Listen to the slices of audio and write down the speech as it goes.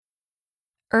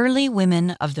Early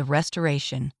Women of the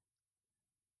Restoration.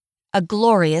 A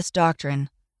Glorious Doctrine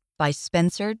by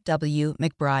Spencer W.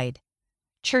 McBride,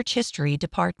 Church History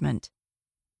Department.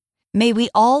 May we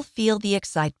all feel the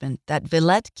excitement that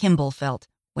Villette Kimball felt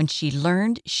when she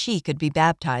learned she could be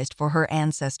baptized for her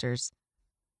ancestors.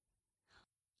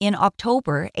 In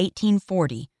October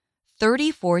 1840,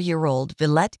 34-year-old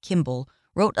Villette Kimball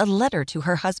wrote a letter to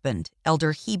her husband,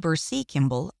 Elder Heber C.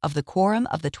 Kimball of the Quorum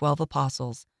of the 12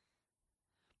 Apostles.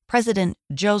 President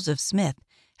Joseph Smith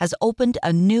has opened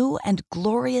a new and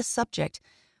glorious subject,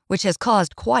 which has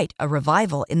caused quite a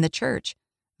revival in the church,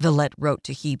 Villette wrote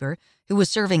to Heber, who was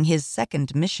serving his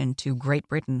second mission to Great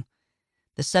Britain.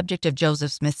 The subject of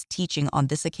Joseph Smith's teaching on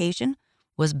this occasion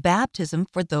was baptism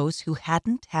for those who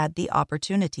hadn't had the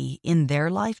opportunity in their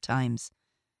lifetimes.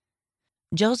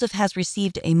 Joseph has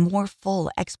received a more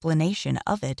full explanation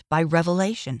of it by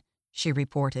revelation, she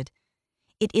reported.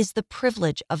 It is the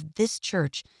privilege of this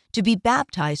church to be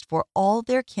baptized for all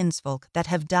their kinsfolk that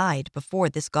have died before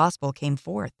this gospel came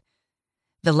forth.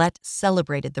 Villette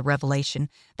celebrated the revelation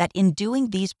that in doing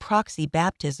these proxy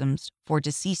baptisms for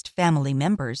deceased family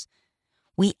members,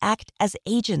 we act as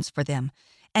agents for them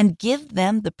and give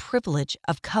them the privilege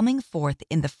of coming forth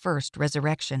in the first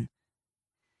resurrection.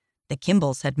 The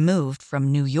Kimballs had moved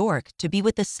from New York to be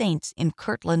with the saints in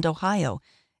Kirtland, Ohio,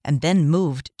 and then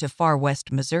moved to Far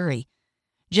West, Missouri.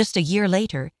 Just a year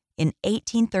later, in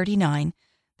 1839,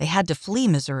 they had to flee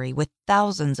Missouri with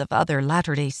thousands of other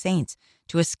Latter-day Saints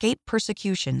to escape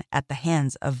persecution at the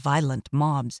hands of violent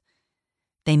mobs.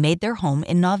 They made their home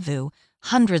in Nauvoo,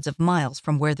 hundreds of miles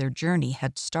from where their journey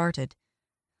had started.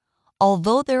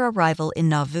 Although their arrival in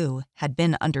Nauvoo had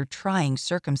been under trying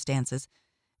circumstances,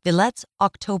 Villette's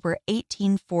October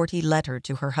 1840 letter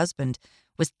to her husband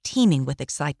was teeming with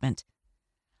excitement.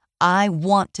 "I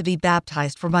want to be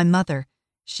baptized for my mother,"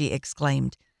 she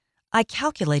exclaimed. "I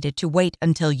calculated to wait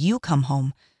until you come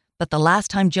home, but the last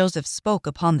time Joseph spoke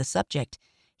upon the subject,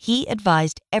 he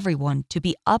advised everyone to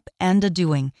be up and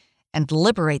a-doing and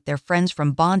liberate their friends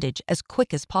from bondage as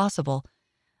quick as possible.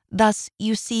 Thus,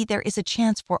 you see, there is a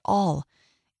chance for all.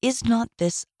 Is not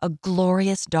this a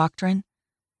glorious doctrine?"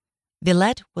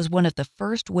 Villette was one of the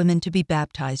first women to be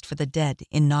baptized for the dead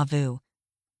in Nauvoo.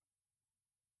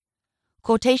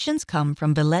 Quotations come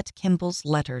from Villette Kimball's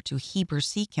letter to Heber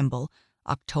C. Kimball,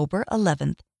 October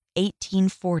 11,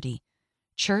 1840,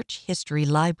 Church History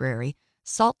Library,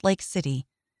 Salt Lake City,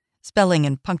 spelling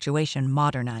and punctuation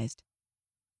modernized.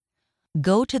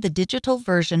 Go to the digital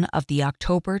version of the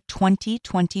October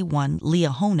 2021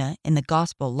 Liahona in the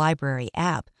Gospel Library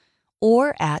app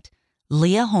or at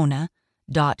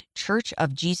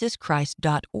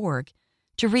liahona.churchofjesuschrist.org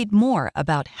to read more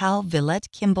about how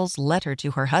Villette Kimball's letter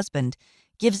to her husband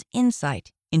gives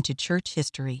insight into church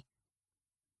history.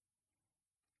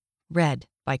 Read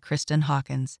by Kristen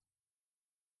Hawkins.